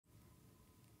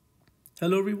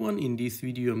Hello everyone, in this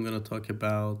video I'm going to talk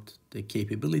about the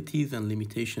capabilities and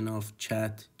limitation of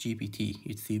Chat GPT.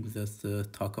 It seems that's the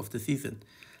talk of the season.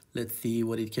 Let's see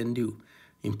what it can do.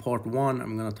 In part 1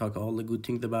 I'm going to talk all the good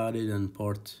things about it, and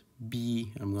part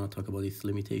B I'm going to talk about its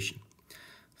limitation.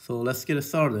 So let's get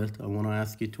started. I want to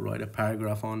ask you to write a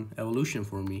paragraph on evolution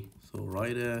for me. So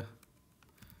write a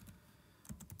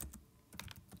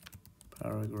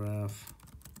paragraph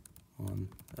on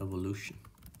evolution.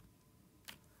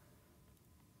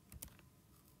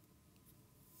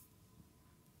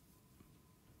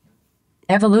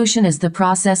 Evolution is the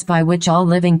process by which all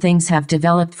living things have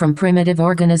developed from primitive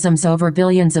organisms over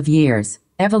billions of years.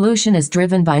 Evolution is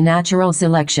driven by natural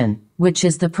selection, which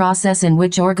is the process in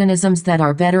which organisms that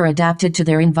are better adapted to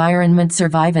their environment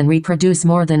survive and reproduce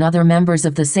more than other members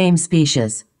of the same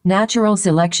species. Natural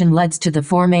selection leads to the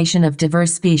formation of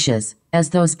diverse species, as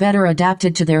those better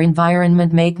adapted to their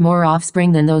environment make more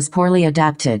offspring than those poorly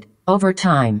adapted. Over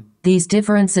time, these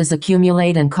differences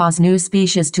accumulate and cause new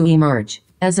species to emerge.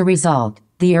 As a result,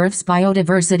 the Earth's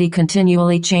biodiversity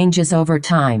continually changes over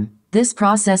time. This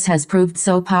process has proved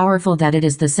so powerful that it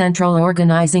is the central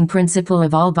organizing principle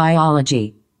of all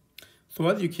biology. So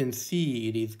as you can see,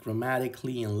 it is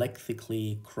grammatically and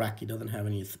lexically correct. It doesn't have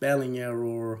any spelling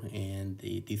error, and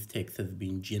this text has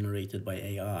been generated by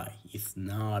AI. It's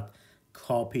not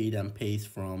copied and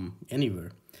pasted from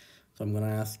anywhere. So I'm going to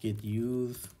ask it,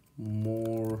 use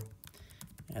more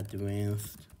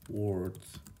advanced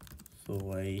words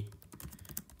so I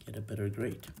get a better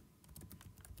grade.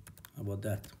 How about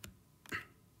that?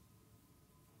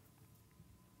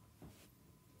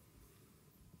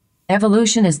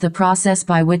 Evolution is the process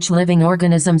by which living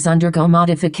organisms undergo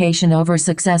modification over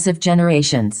successive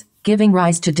generations, giving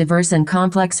rise to diverse and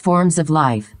complex forms of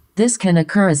life. This can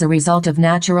occur as a result of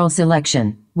natural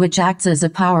selection, which acts as a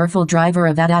powerful driver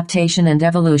of adaptation and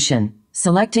evolution,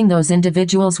 selecting those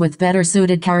individuals with better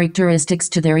suited characteristics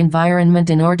to their environment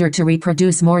in order to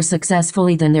reproduce more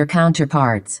successfully than their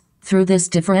counterparts. Through this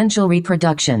differential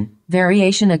reproduction,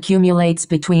 variation accumulates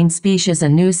between species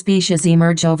and new species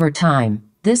emerge over time.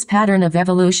 This pattern of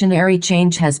evolutionary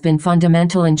change has been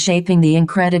fundamental in shaping the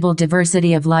incredible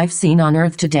diversity of life seen on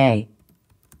Earth today.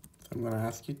 I'm going to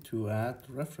ask you to add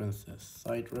references,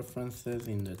 cite references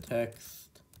in the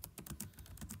text,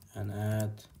 and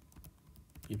add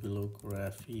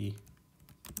bibliography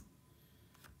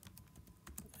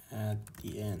at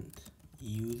the end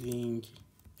using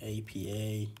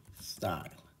APA style.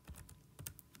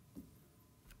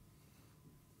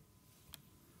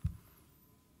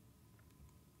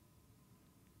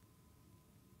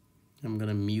 I'm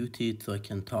gonna mute it so I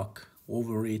can talk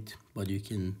over it, but you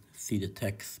can see the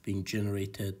text being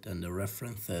generated and the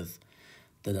references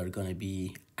that are gonna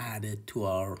be added to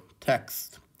our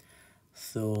text.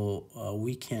 So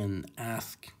we can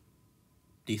ask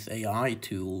this AI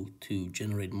tool to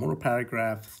generate more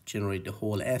paragraphs, generate the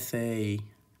whole essay,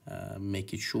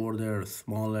 make it shorter,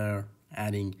 smaller,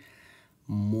 adding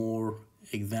more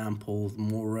examples,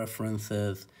 more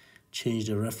references, change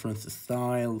the reference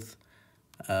styles,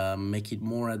 make it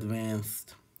more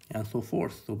advanced, and so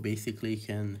forth. So basically it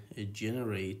can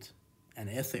generate an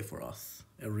essay for us,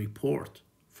 a report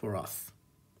for us.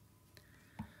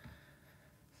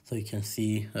 So you can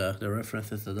see the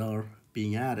references that are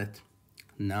being added.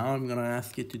 Now I'm gonna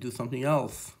ask it to do something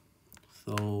else.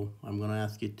 So I'm gonna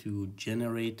ask it to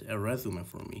generate a resume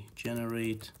for me.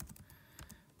 Generate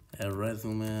a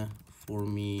resume for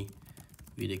me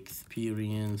with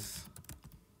experience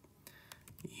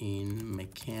in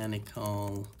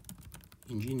mechanical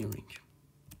engineering.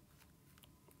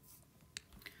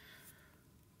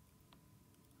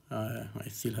 I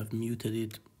still have muted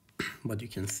it, but you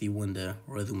can see when the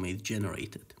resume is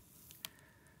generated.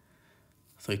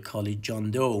 So I call it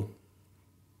John Doe,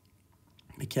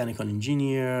 mechanical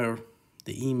engineer,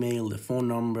 the email, the phone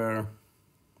number.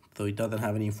 So it doesn't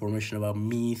have any information about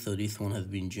me, so this one has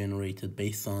been generated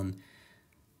based on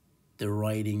the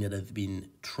writing that has been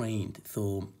trained.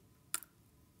 So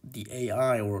the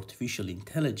AI, or artificial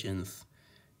intelligence,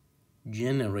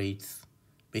 generates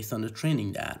based on the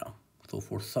training data. So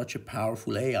for such a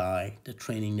powerful AI, the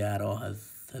training data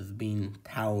has been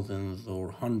thousands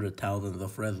or 100,000s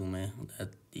of resume that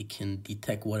it can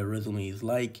detect what a resume is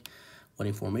like, what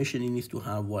information it needs to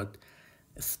have, what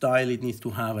style it needs to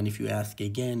have, and if you ask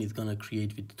again, it's gonna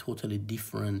create with a totally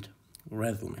different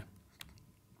resume.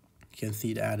 You can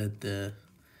see it added the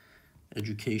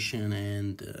education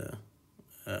and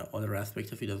other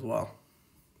aspects of it as well.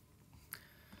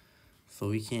 So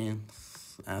we can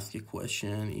ask a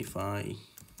question: if I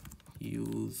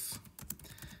use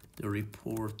the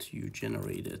report you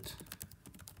generated,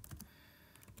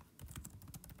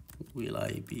 will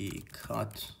I be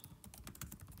caught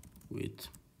with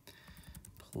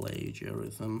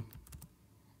plagiarism?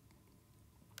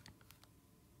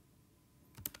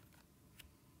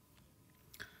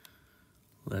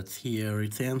 Let's hear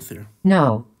its answer.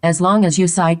 No, as long as you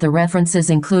cite the references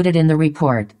included in the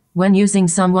report. When using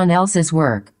someone else's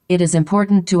work, it is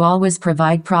important to always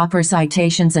provide proper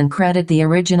citations and credit the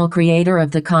original creator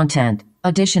of the content.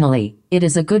 Additionally, it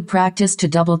is a good practice to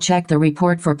double-check the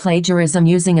report for plagiarism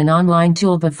using an online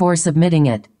tool before submitting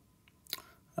it.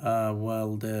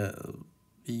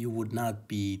 You would not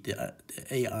be, the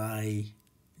AI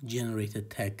generated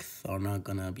texts are not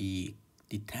gonna be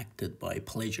detected by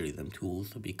plagiarism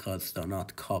tools because they're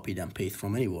not copied and pasted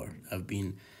from anywhere. Have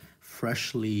been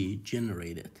freshly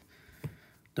generated.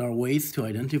 There are ways to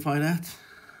identify that,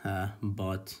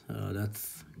 but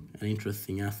that's an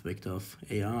interesting aspect of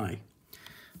AI.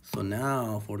 So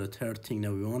now for the third thing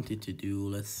that we wanted to do,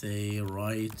 let's say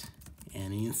write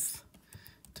an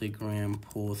Instagram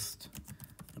post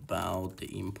about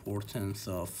the importance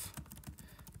of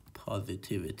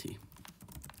positivity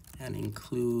and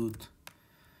include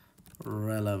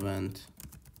relevant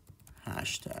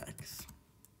hashtags.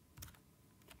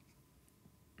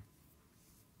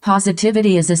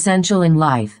 Positivity is essential in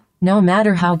life. No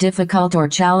matter how difficult or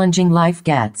challenging life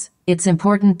gets, it's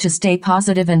important to stay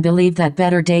positive and believe that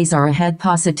better days are ahead.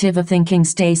 Positive thinking,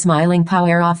 stay smiling,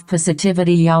 power off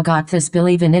positivity. You got this,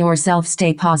 believe in yourself,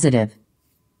 stay positive.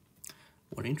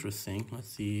 What interesting. Let's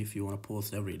see if you want to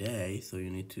post every day, so you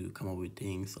need to come up with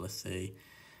things. Let's say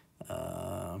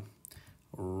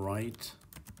write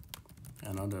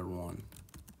another one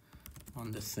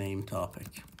on the same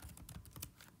topic.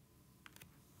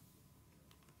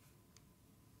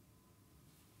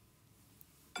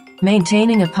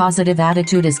 Maintaining a positive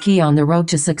attitude is key on the road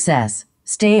to success.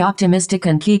 Stay optimistic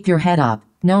and keep your head up.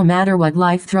 No matter what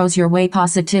life throws your way,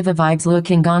 positive vibes,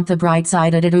 looking on the bright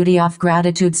side, attitude of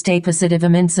gratitude, stay positive,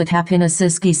 mindset happiness,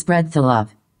 ski, spread the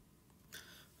love.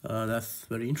 That's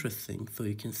very interesting. So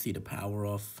you can see the power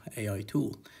of AI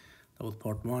tool. That was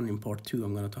part one. In part two,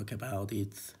 I'm going to talk about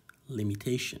its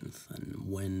limitations and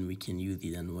when we can use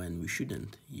it and when we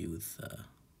shouldn't use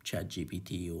Chat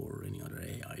GPT or any other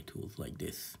AI tools like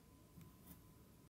this.